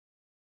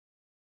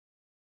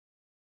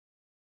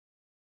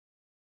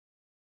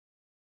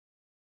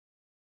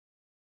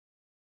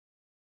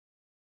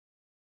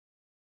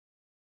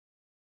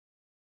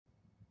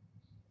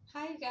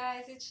Hi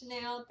guys, it's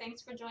Chanel.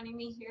 Thanks for joining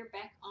me here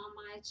back on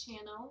my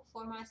channel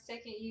for my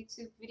second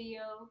YouTube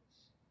video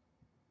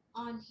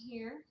on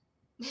here.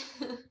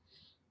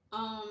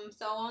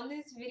 So on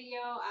this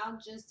video, I'll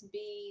just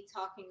be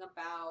talking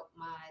about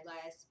my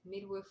last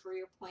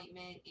midwifery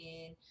appointment,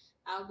 and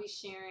I'll be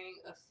sharing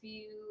a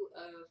few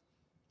of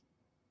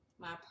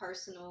my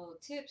personal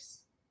tips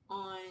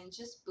on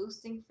just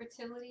boosting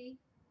fertility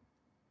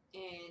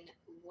and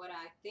what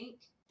I think,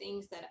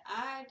 things that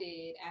I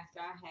did after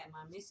I had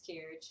my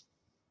miscarriage.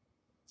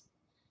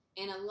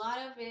 And a lot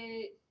of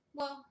it,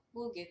 well,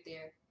 we'll get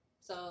there.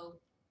 So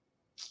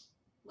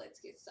let's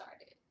get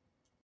started.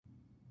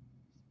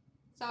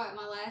 So at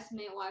my last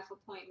midwife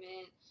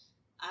appointment,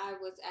 I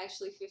was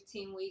actually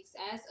 15 weeks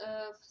as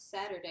of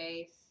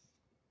Saturday,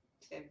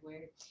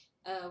 February.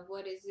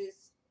 What is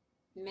this?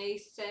 May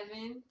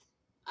 7th.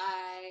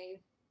 I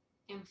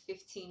am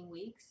 15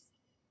 weeks.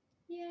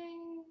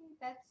 Yay!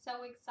 That's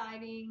so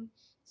exciting.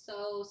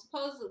 So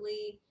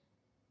supposedly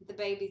the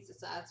baby's the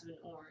size of an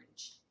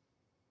orange.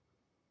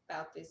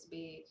 About this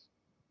big.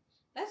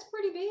 That's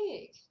pretty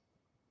big.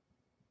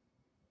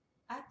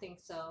 I think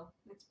so.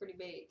 It's pretty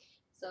big.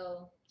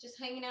 So just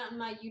hanging out in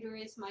my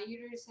uterus. My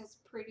uterus has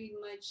pretty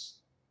much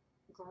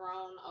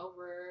grown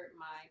over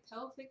my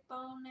pelvic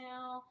bone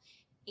now,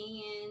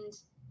 and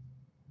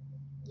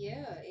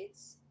yeah,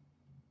 it's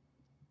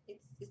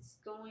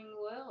going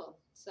well.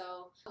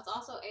 So I was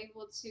also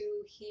able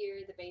to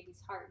hear the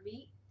baby's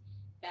heartbeat.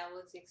 That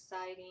was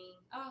exciting.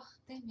 Oh,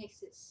 that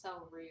makes it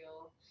so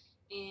real.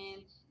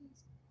 And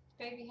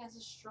baby has a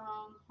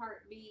strong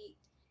heartbeat,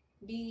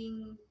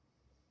 beating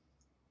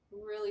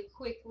really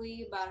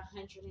quickly, about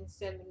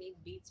 170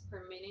 beats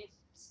per minute.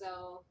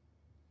 So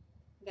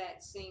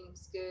that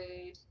seems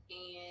good.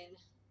 And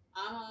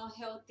I'm all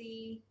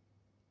healthy.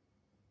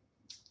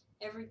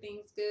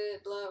 Everything's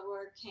good. Blood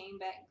work came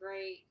back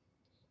great.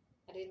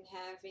 I didn't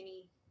have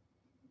any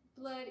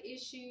blood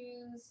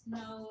issues,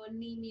 no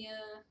anemia,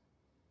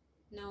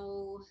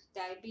 no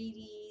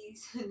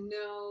diabetes,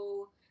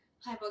 no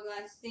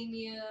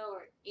hypoglycemia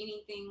or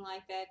anything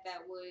like that that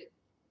would,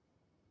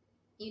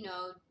 you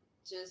know,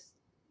 just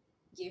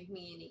give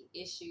me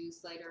any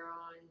issues later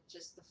on,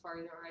 just the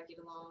further I get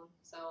along.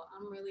 So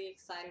I'm really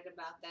excited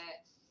about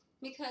that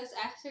because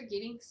after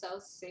getting so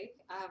sick,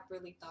 I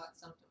really thought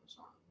something was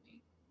wrong with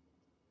me,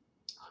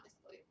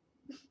 honestly.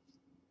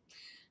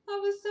 I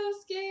was so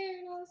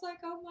scared. I was like,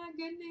 oh my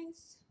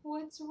goodness,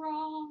 what's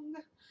wrong?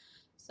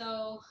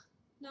 So,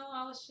 no,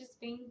 I was just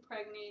being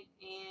pregnant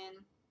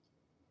and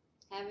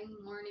having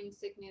morning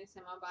sickness,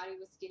 and my body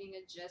was getting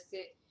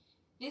adjusted.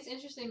 And it's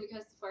interesting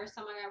because the first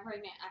time I got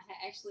pregnant, I had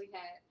actually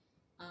had,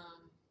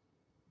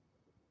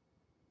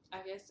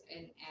 I guess,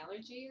 an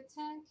allergy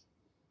attack.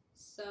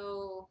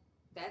 So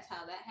that's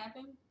how that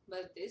happened.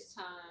 But this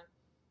time,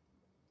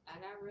 I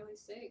got really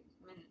sick.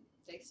 I mean,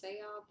 they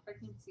say all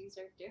pregnancies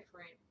are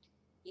different,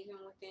 even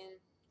within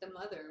the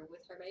mother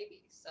with her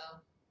baby. So,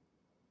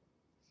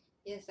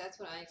 yes, that's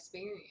what I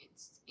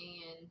experienced.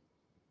 And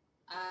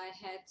I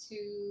had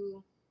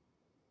to,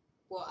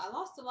 well, I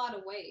lost a lot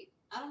of weight.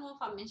 I don't know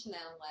if I mentioned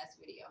that in the last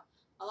video.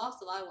 I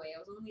lost a lot of weight. I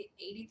was only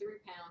 83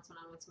 pounds when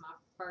I went to my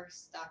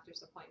first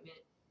doctor's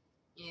appointment.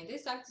 And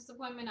this doctor's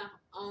appointment, I've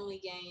only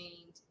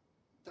gained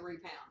 3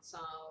 pounds. So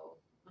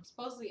I'm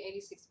supposedly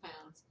 86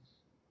 pounds.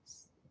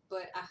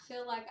 But I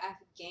feel like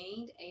I've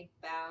gained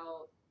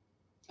about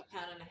a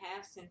pound and a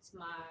half since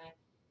my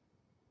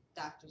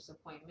doctor's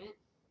appointment.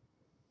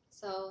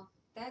 So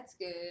that's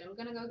good. I'm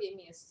gonna go get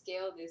me a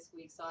scale this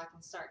week so I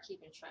can start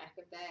keeping track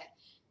of that,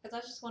 because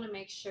I just want to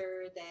make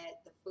sure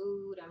that the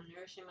food I'm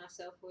nourishing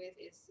myself with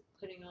is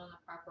putting on the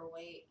proper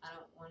weight. I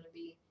don't want to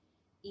be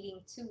eating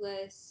too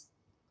less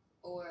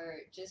or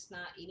just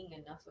not eating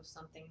enough of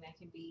something that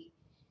can be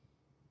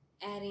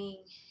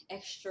adding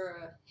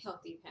extra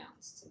healthy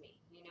pounds to me,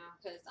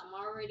 because I'm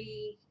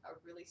already a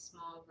really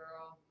small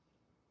girl.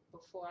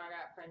 Before I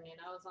got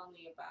pregnant, I was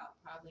only about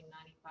probably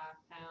 95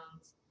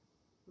 pounds,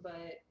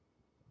 but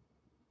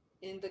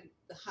in the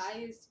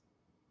highest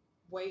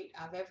weight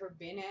I've ever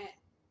been at,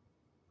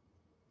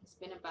 it's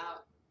been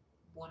about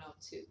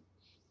 102.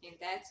 And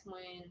that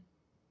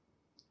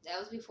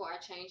was before I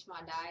changed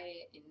my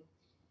diet and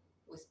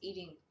was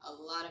eating a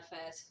lot of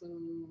fast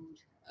food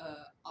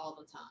all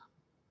the time.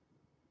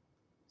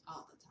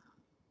 All the time.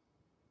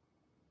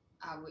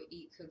 I would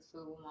eat cooked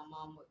food when my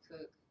mom would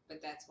cook,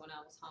 but that's when I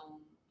was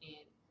home,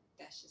 and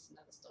that's just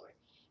another story.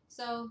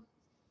 So,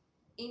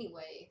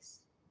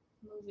 anyways,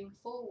 moving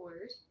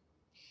forward,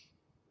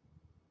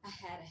 I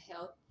had a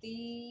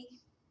healthy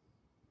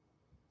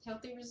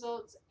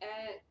results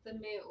at the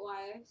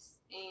midwives,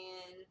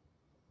 and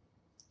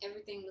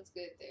everything was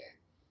good there.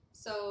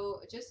 So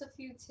just a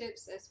few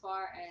tips as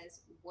far as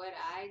what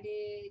I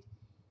did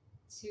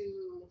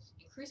to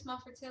increase my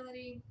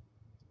fertility.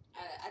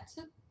 I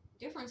took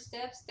different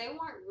steps. They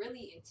weren't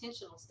really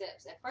intentional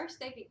steps. At first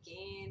they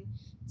began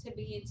to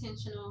be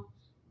intentional,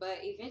 but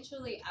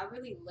eventually I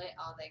really let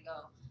all that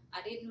go.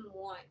 I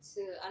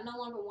no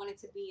longer wanted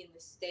to be in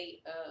the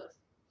state of,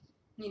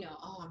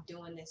 oh, I'm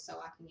doing this so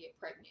I can get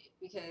pregnant,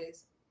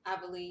 because I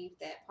believe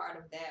that part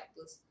of that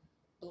was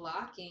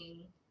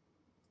blocking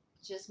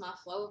just my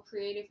flow of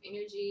creative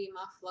energy,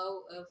 my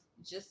flow of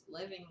just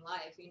living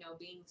life,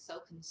 being so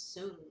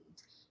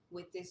consumed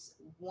with this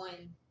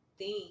one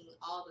thing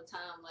all the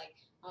time. Like,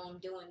 oh, I'm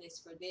doing this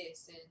for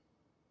this. And,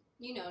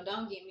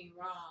 don't get me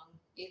wrong,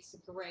 it's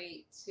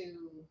great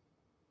to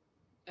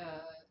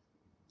uh,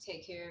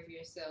 take care of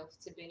yourself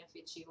to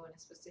benefit you in a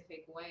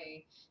specific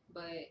way.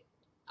 But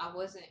I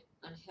wasn't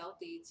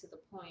unhealthy to the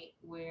point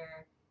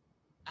where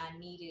I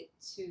needed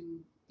to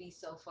be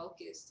so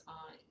focused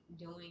on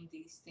doing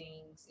these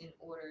things in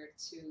order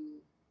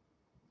to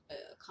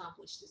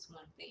accomplish this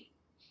one thing.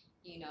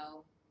 You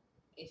know,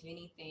 if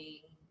anything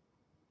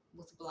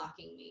was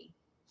blocking me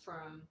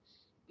from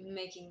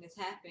making this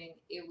happen,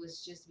 it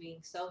was just being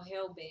so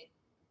hell bent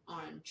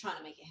on trying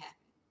to make it happen,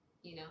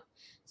 you know?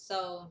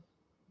 So,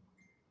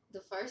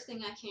 the first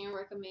thing I can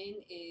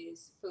recommend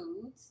is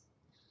foods.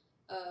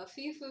 A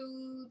few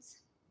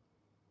foods,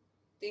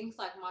 things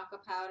like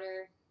maca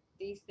powder.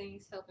 These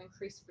things help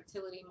increase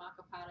fertility.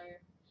 Maca powder,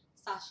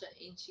 Sasha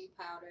Inchi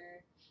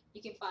powder.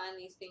 You can find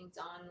these things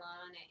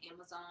online at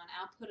Amazon.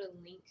 I'll put a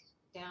link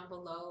down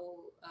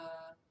below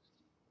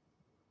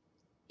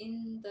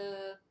in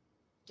the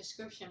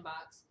description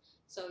box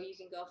so you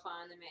can go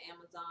find them at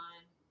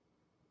Amazon.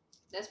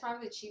 That's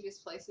probably the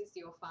cheapest places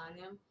you'll find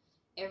them.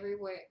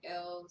 Everywhere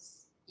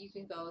else, you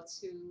can go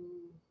to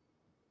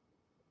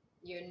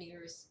your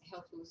nearest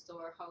health food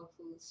store, Whole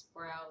Foods,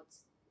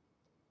 Sprouts,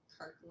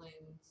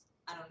 Kirkland's.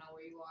 I don't know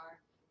where you are.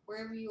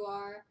 Wherever you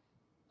are,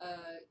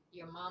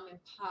 your mom and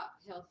pop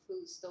health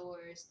food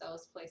stores,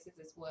 those places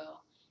as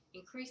well.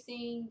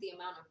 Increasing the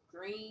amount of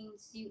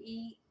greens you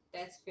eat,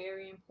 that's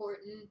very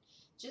important,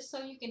 just so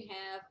you can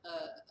have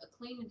a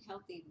clean and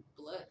healthy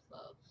blood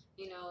flow.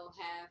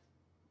 Have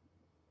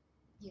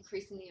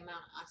increasing the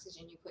amount of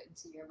oxygen you put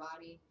into your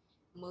body.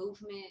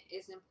 Movement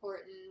is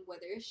important,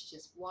 whether it's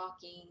just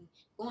walking,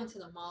 going to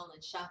the mall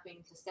and shopping,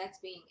 because that's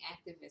being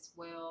active as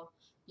well.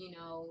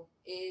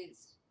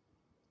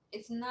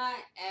 It's not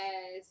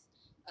as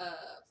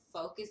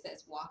focused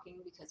as walking,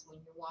 because when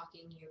you're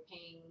walking, you're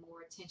paying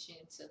more attention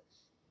to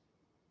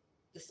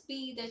the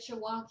speed that you're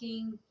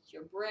walking,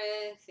 your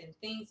breath, and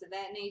things of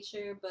that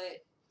nature.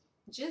 But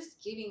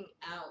just getting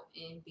out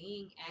and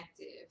being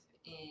active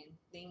and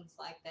things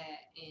like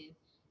that, and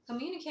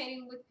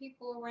communicating with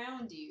people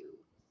around you,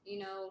 you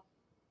know,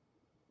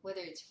 whether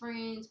it's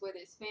friends, whether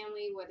it's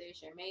family, whether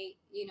it's your mate,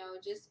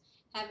 just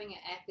having an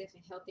active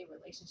and healthy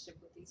relationship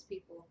with these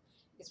people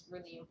is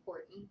really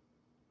important.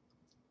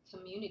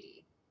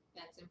 Community,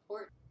 that's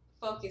important.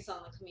 Focus on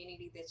the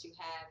community that you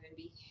have and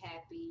be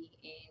happy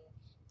and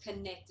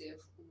connective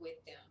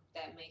with them.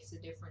 That makes a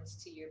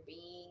difference to your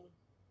being,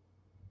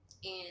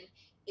 and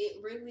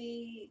it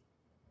really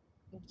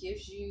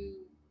gives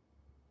you,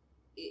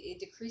 it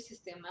decreases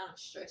the amount of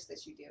stress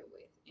that you deal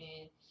with.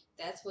 And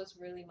that's what's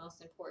really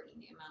most important,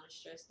 the amount of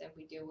stress that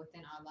we deal with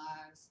in our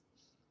lives.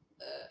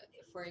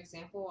 For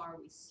example, are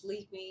we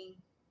sleeping?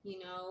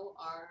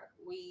 Are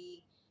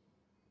we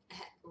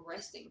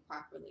resting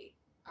properly?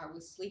 Are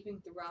we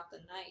sleeping throughout the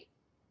night?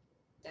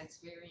 That's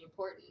very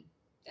important.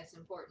 That's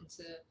important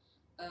to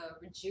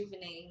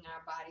rejuvenating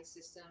our body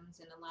systems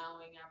and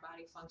allowing our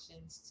body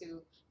functions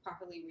to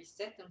properly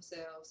reset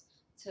themselves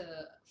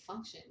to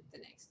function the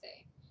next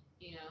day.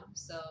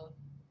 So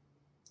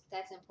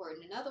that's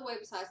important. Another way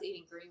besides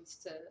eating greens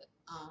to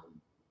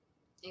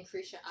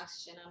increase your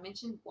oxygen, I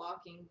mentioned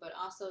walking, but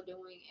also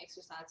doing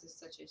exercises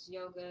such as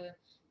yoga,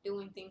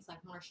 doing things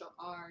like martial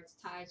arts,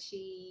 tai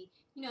chi,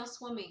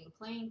 swimming,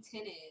 playing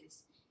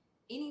tennis,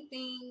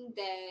 anything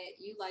that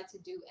you like to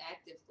do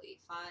actively.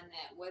 Find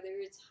that, whether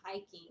it's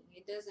hiking,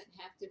 it doesn't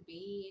have to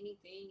be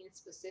anything in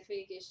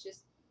specific. It's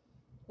just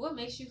what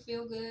makes you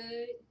feel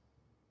good,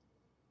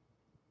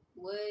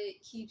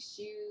 what keeps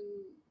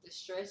you the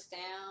stress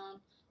down,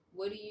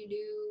 what do you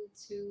do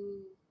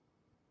to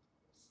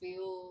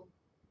feel,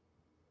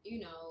 you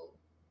know,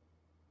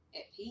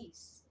 at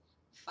peace.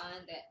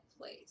 Find that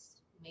place.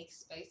 Make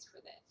space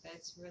for that.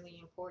 That's really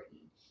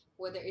important.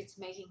 Whether it's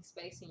making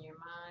space in your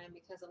mind,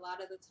 because a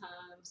lot of the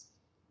times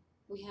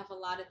we have a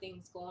lot of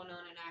things going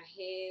on in our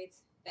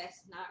heads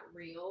that's not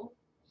real.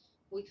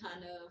 We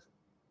kind of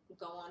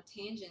go on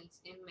tangents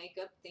and make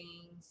up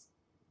things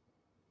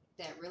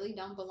that really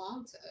don't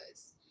belong to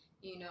us,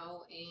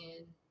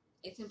 and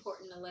it's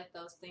important to let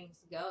those things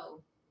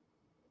go.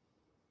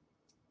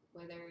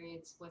 Whether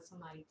it's what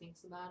somebody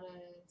thinks about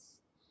us,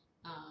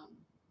 um,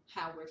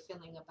 how we're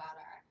feeling about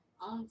our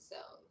own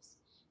selves,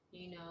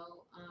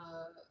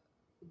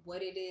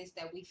 what it is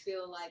that we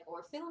feel like,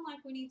 or feeling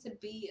like we need to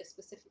be a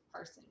specific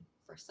person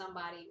for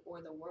somebody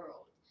or the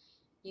world,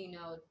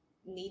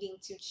 needing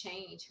to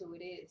change who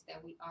it is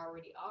that we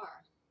already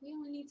are. We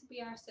only need to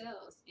be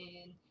ourselves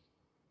and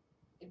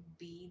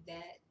be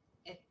that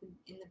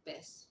in the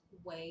best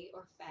way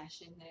or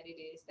fashion that it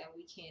is that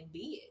we can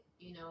be it.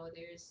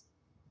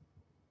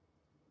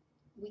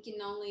 We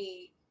can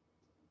only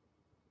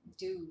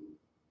do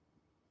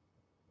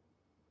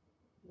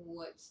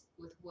what's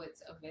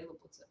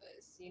available to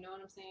us. You know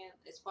what I'm saying?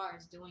 As far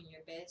as doing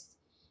your best,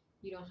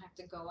 You don't have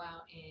to go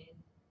out and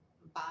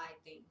buy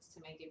things to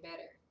make it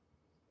better.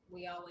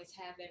 We always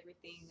have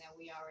everything that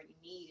we already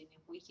need, and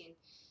if we can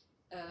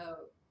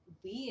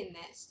be in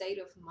that state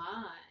of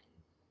mind,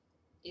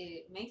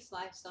 it makes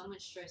life so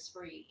much stress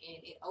free,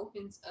 and it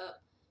opens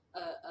up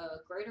a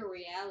greater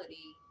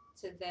reality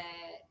to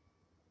that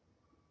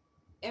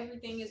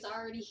everything is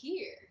already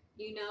here,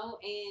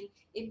 and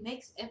it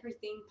makes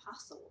everything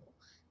possible.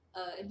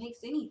 It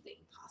makes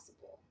anything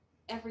possible.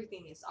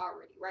 Everything is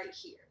already right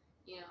here,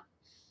 you know.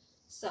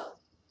 So,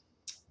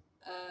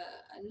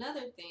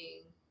 another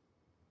thing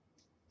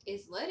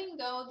is letting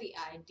go the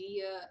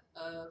idea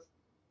of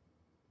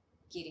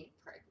getting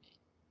pregnant.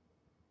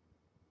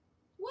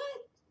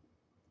 What?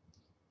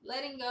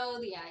 Letting go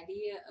the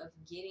idea of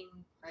getting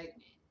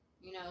pregnant.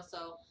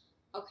 So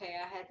okay,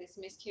 I had this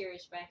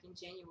miscarriage back in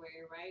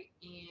January, right?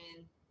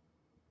 And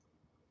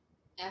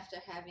after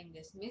having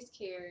this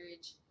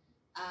miscarriage,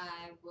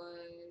 I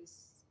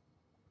was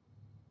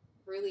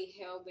really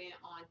hell bent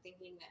on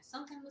thinking that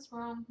something was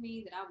wrong with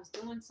me, that I was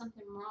doing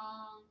something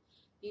wrong,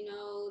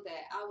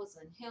 that I was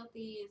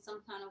unhealthy in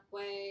some kind of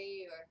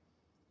way, or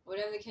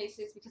whatever the case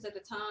is, because at the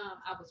time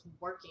I was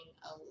working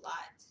a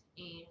lot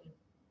and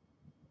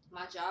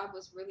my job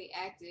was really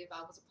active.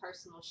 I was a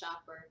personal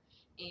shopper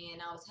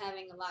and I was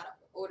having a lot of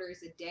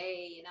orders a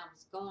day, and I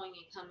was going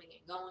and coming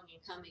and going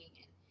and coming.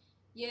 And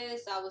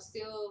yes, I was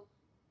still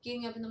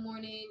getting up in the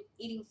morning,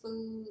 eating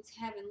foods,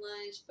 having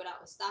lunch, but I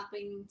was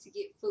stopping to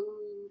get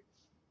food.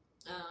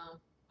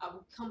 I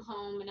would come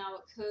home and I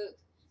would cook.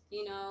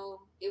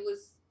 It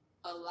was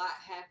a lot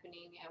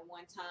happening at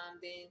one time.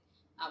 Then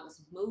I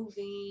was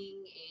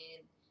moving,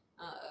 and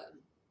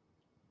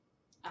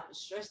I was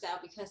stressed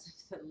out because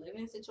of the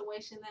living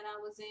situation that I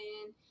was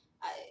in.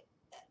 I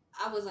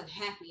I was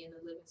unhappy in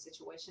the living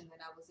situation that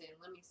I was in.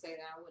 Let me say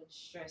that I wasn't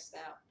stressed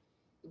out.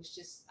 It was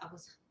just I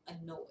was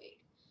annoyed.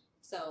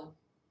 So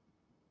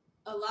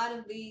a lot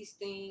of these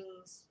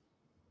things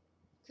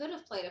could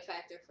have played a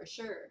factor for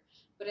sure,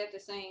 but at the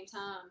same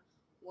time,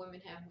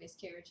 women have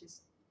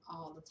miscarriages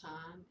all the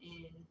time,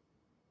 and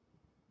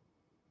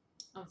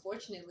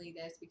unfortunately,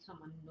 that's become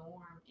a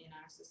norm in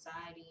our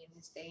society in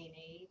this day and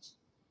age.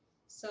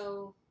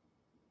 So,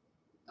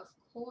 of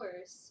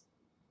course,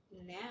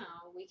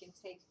 now we can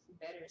take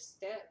better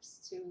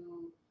steps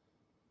to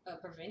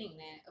preventing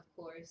that, of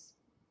course.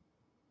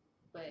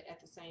 But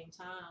at the same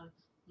time,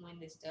 when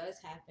this does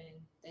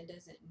happen, that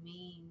doesn't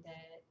mean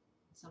that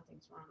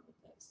something's wrong with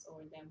us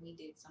or that we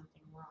did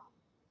something wrong.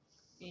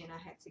 And I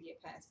had to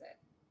get past that.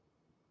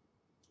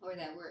 Or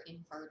that we're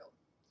infertile.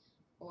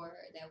 Or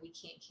that we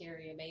can't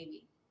carry a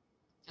baby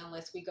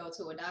unless we go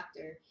to a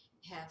doctor,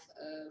 have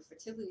a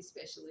fertility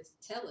specialist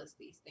tell us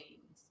these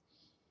things.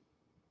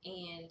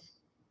 And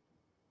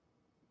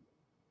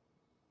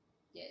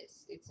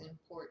yes, it's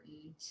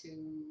important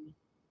to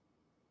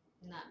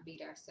not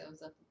beat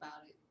ourselves up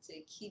about it,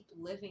 to keep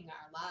living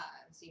our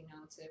lives,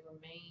 to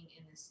remain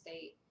in a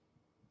state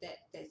that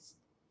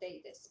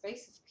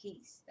space of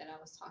peace that I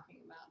was talking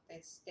about,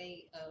 that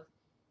state of,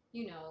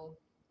 you know,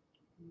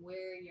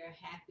 where your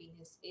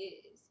happiness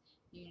is,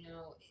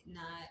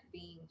 not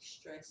being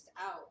stressed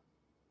out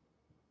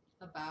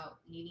about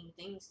needing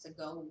things to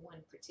go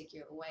one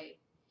particular way,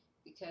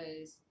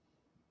 because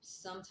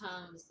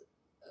sometimes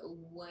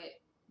what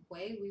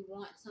way we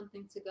want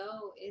something to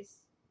go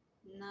is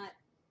not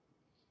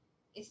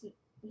it's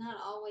not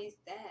always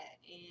that.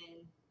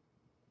 And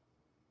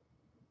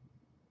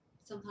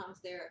sometimes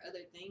there are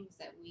other things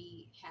that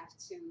we have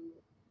to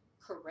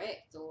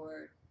correct,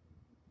 or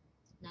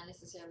not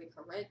necessarily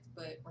correct,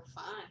 but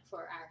refine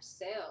for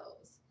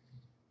ourselves,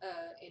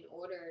 in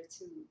order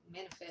to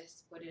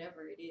manifest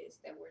whatever it is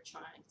that we're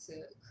trying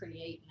to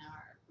create in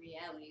our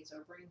realities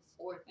or bring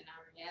forth in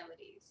our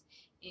realities.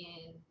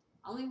 And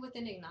only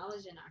within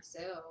acknowledging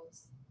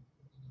ourselves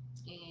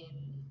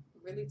and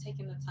really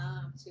taking the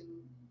time to,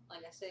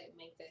 like I said,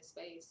 make that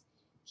space,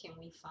 can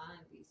we find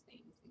these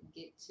things and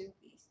get to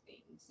these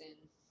things and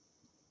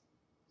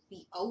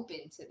be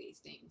open to these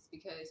things.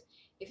 Because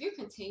if you're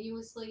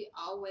continuously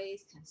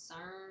always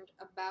concerned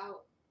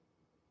about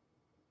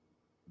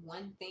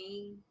one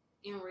thing,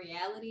 in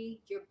reality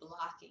you're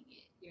blocking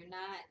it.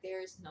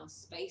 There's no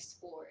space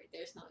for it.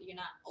 You're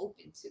not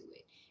open to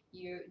it.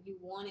 You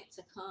want it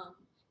to come.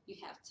 You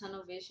have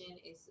tunnel vision.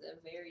 It's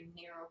a very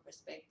narrow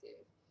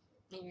perspective,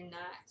 and you're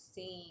not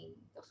seeing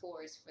the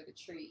forest for the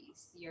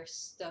trees. You're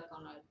stuck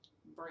on a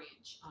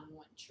branch on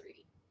one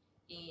tree,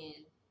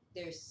 and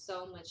there's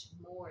so much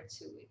more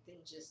to it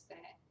than just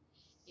that,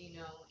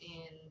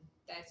 and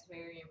that's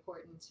very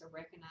important to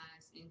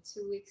recognize and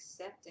to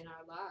accept in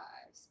our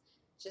lives.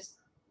 Just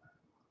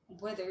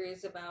whether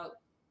it's about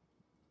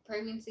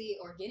pregnancy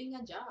or getting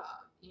a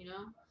job.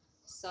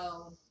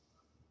 So,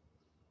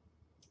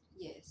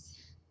 yes,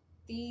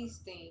 these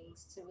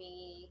things to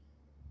me,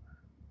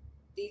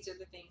 these are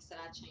the things that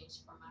I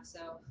changed for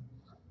myself.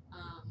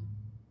 Um,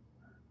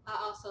 I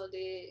also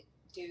did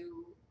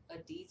do a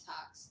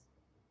detox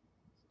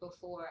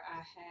before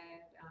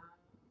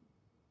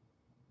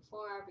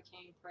before I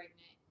became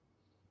pregnant,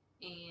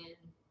 and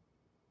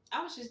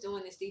I was just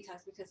doing this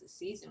detox because the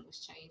season was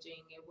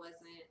changing. It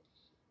wasn't,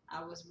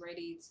 I was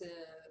ready to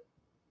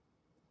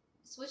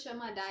switch up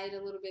my diet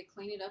a little bit,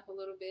 clean it up a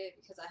little bit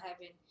because I have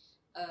been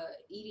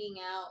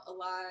eating out a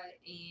lot,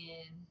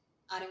 and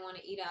I didn't want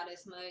to eat out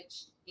as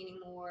much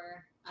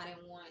anymore. I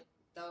didn't want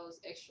those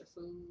extra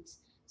foods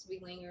to be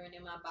lingering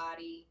in my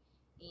body,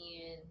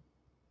 and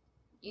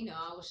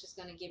I was just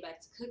gonna get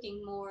back to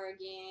cooking more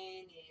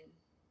again, and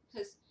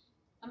because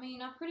I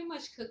mean, I pretty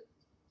much cook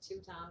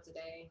 2 times a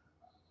day.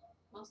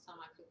 Most time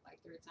I cook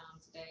like 3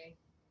 times a day,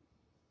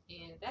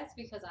 and that's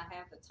because I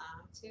have the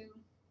time to.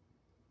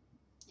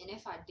 And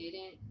if I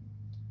didn't,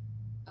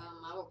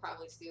 I would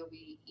probably still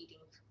be eating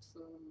cooked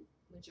food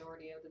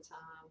majority of the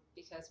time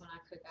because when I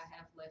cook, I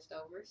have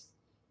leftovers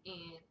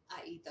and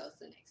I eat those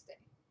the next day.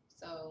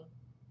 So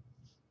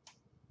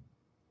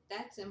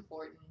that's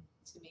important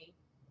to me.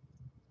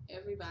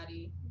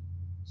 Everybody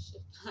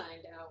should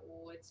find out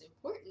what's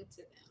important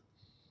to them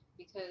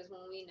because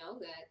when we know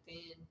that,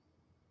 then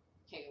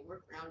okay,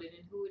 we're grounded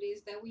in who it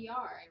is that we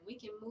are, and we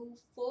can move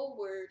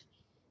forward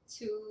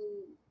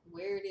to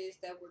where it is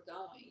that we're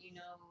going.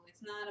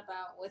 It's not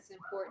about what's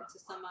important to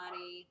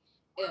somebody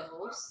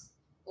else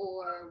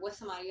or what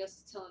somebody else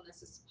is telling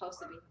us is supposed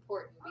to be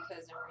important,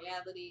 because in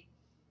reality,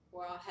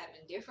 we're all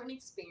having different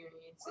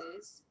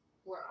experiences.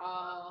 We're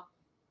all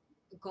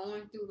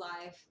going through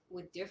life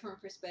with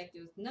different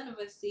perspectives. None of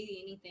us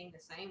see anything the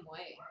same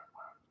way.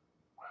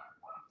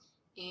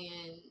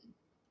 And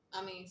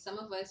I mean, some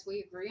of us,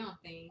 we agree on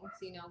things,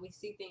 we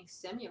see things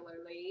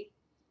similarly,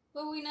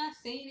 but we're not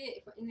seeing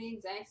it in the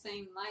exact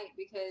same light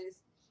because,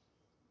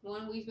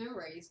 one, we've been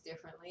raised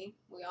differently.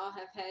 We all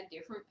have had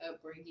different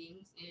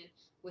upbringings, and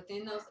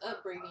within those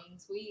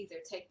upbringings, we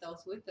either take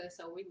those with us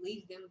or we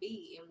leave them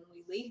be. And when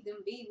we leave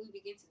them be, we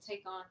begin to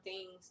take on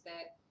things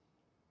that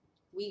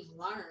we've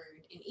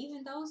learned, and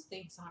even those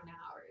things aren't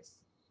ours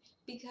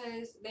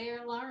because they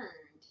are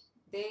learned.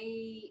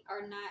 They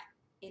are not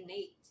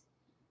innate,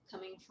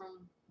 coming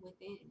from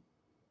within,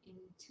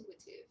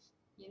 intuitive,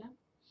 you know?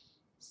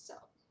 So,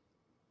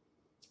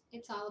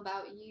 it's all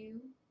about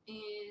you,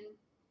 and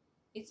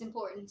it's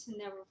important to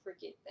never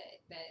forget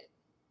that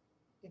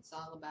it's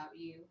all about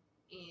you.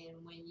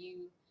 And when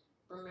you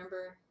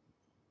remember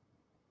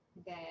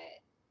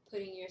that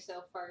putting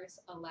yourself first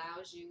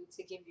allows you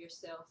to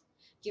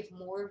give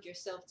more of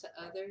yourself to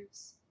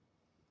others,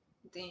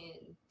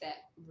 then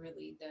that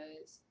really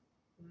does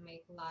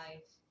make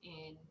life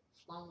and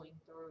flowing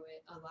through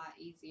it a lot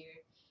easier,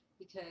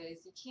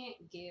 because you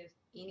can't give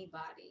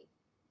anybody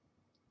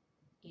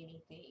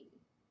anything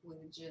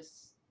with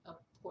just a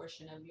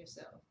portion of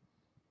yourself.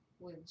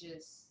 With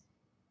just,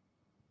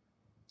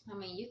 I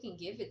mean, you can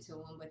give it to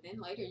them, but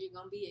then later you're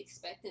going to be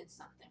expecting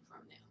something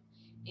from them.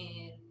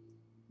 And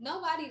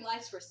nobody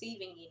likes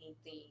receiving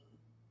anything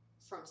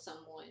from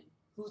someone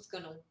who's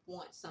going to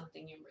want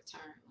something in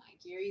return. Like,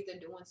 you're either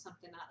doing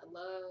something out of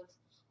love,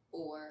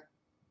 or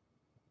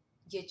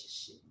you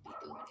just shouldn't be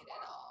doing it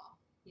at all,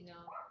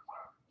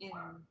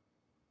 And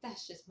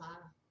that's just my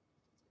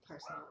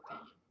personal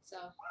opinion. So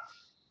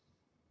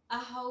I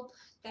hope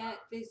that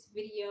this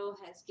video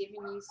has given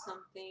you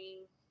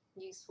something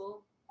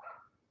useful.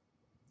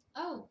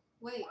 Oh,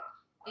 wait.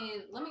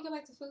 And let me go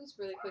back to foods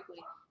really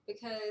quickly,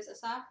 because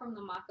aside from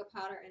the maca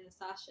powder and the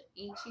Sasha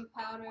Inchi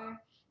powder,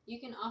 you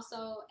can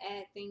also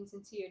add things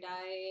into your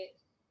diet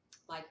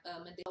like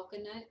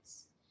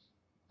coconuts,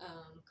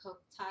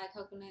 Thai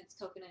coconuts,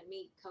 coconut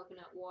meat,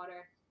 coconut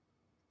water,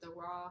 the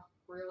raw,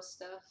 real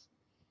stuff,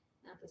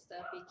 not the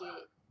stuff you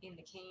get in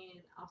the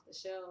can off the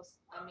shelves.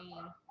 I mean,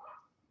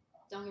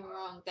 don't get me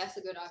wrong, that's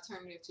a good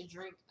alternative to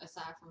drink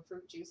aside from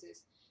fruit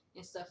juices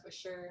and stuff for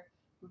sure.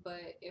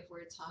 But if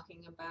we're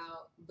talking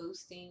about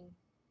boosting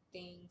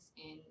things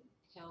and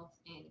health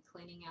and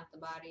cleaning out the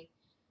body,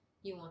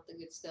 you want the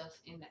good stuff,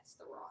 and that's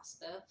the raw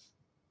stuff.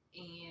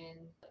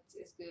 And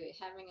it's good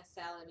having a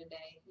salad a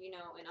day,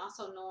 and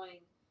also knowing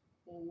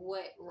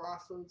what raw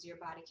foods your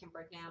body can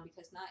break down,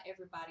 because not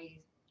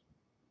everybody's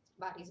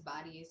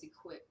body is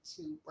equipped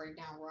to break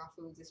down raw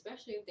foods,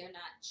 especially if they're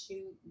not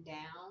chewed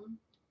down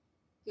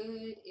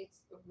good. It's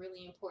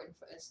really important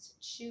for us to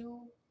chew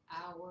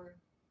our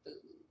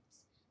foods.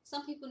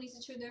 Some people need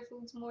to chew their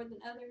foods more than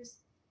others,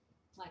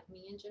 like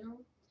me in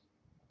general,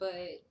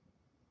 but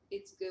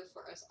it's good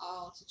for us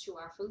all to chew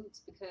our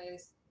foods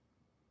because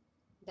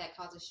that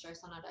causes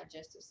stress on our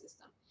digestive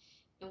system.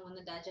 And when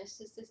the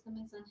digestive system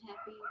is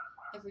unhappy,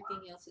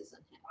 everything else is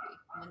unhappy.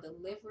 When the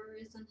liver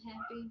is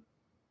unhappy,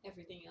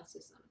 everything else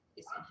is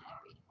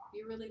unhappy. If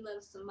you really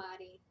love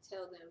somebody,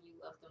 tell them you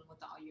love them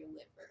with all your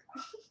liver.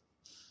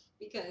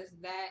 Because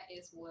that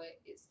is what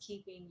is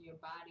keeping your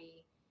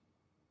body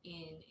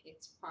in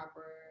its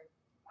proper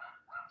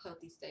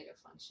healthy state of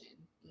function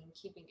and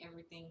keeping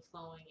everything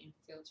flowing and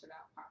filtered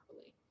out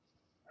properly.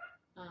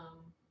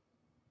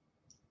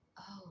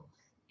 Oh,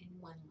 and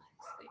one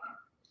last thing.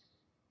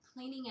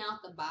 Cleaning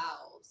out the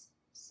bowels.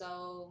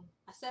 So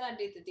I said I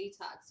did the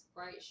detox,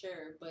 right?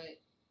 Sure, but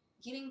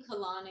getting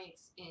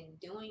colonics and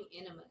doing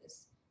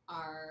enemas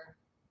are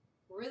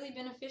really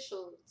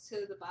beneficial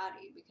to the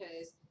body,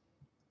 because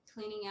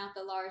cleaning out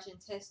the large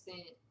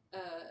intestine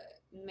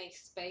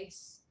makes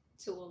space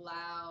to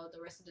allow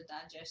the rest of the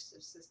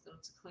digestive system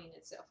to clean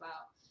itself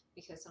out,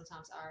 because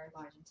sometimes our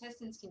large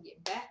intestines can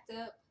get backed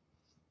up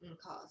and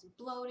cause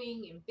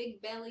bloating and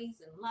big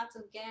bellies and lots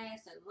of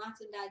gas and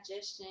lots of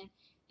digestion.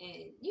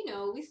 And you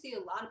know, we see a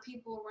lot of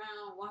people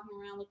around walking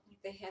around looking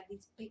like they have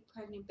these big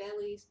pregnant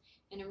bellies,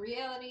 and in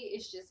reality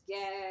it's just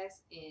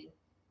gas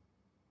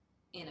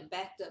and a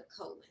backed up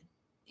colon.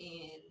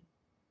 And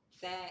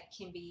that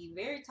can be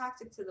very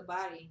toxic to the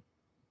body,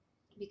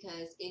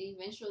 because it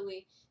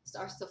eventually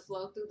starts to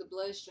flow through the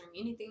bloodstream.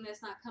 Anything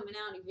that's not coming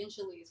out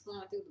eventually is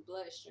flowing through the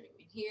bloodstream.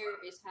 And here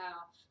is how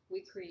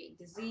we create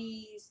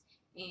disease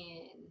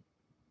and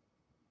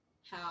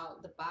how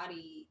the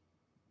body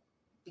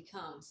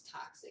becomes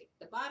toxic.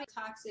 The body is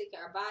toxic.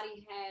 Our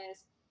body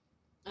has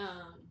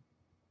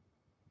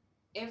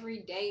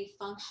everyday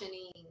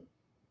functioning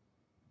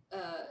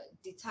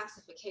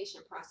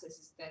detoxification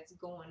processes that's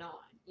going on,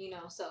 you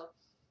know. So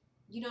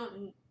you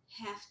don't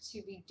have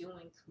to be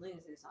doing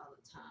cleanses all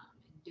the time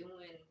and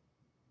doing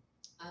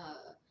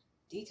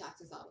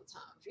detoxes all the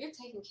time. If you're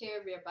taking care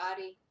of your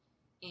body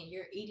and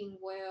you're eating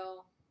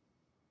well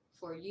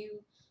for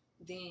you,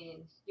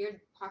 then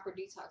your proper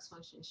detox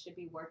functions should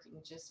be working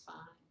just fine.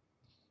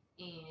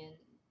 And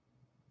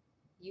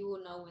you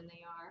will know when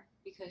they are,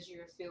 because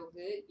you'll feel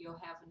good, you'll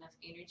have enough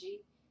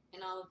energy,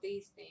 and all of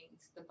these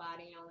things. The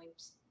body only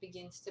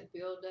begins to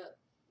build up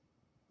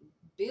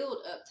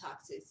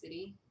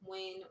toxicity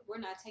when we're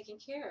not taking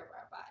care of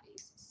our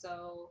bodies.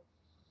 So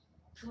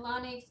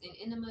colonics and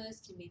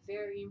enemas can be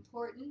very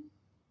important.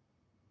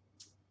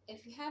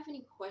 If you have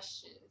any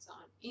questions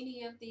on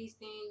any of these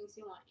things,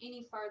 you want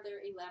any further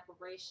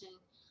elaboration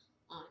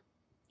on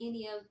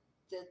any of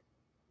the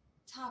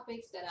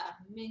topics that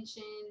I've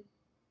mentioned,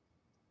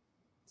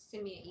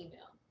 send me an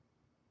email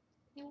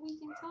and we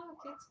can talk.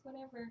 It's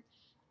whatever.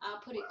 I'll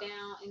put it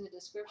down in the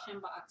description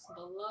box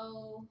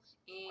below,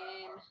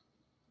 and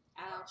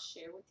I'll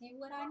share with you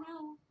what I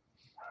know.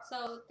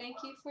 So thank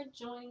you for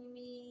joining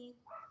me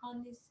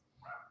on this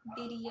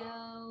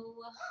video.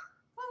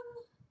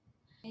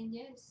 And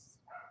yes,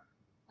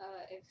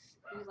 if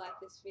you like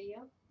this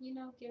video, you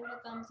know, give it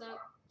a thumbs up,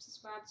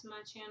 subscribe to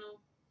my channel,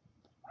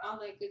 all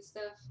that good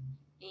stuff,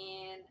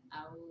 and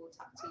I will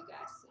talk to you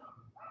guys soon.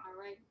 All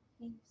right,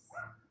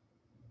 peace.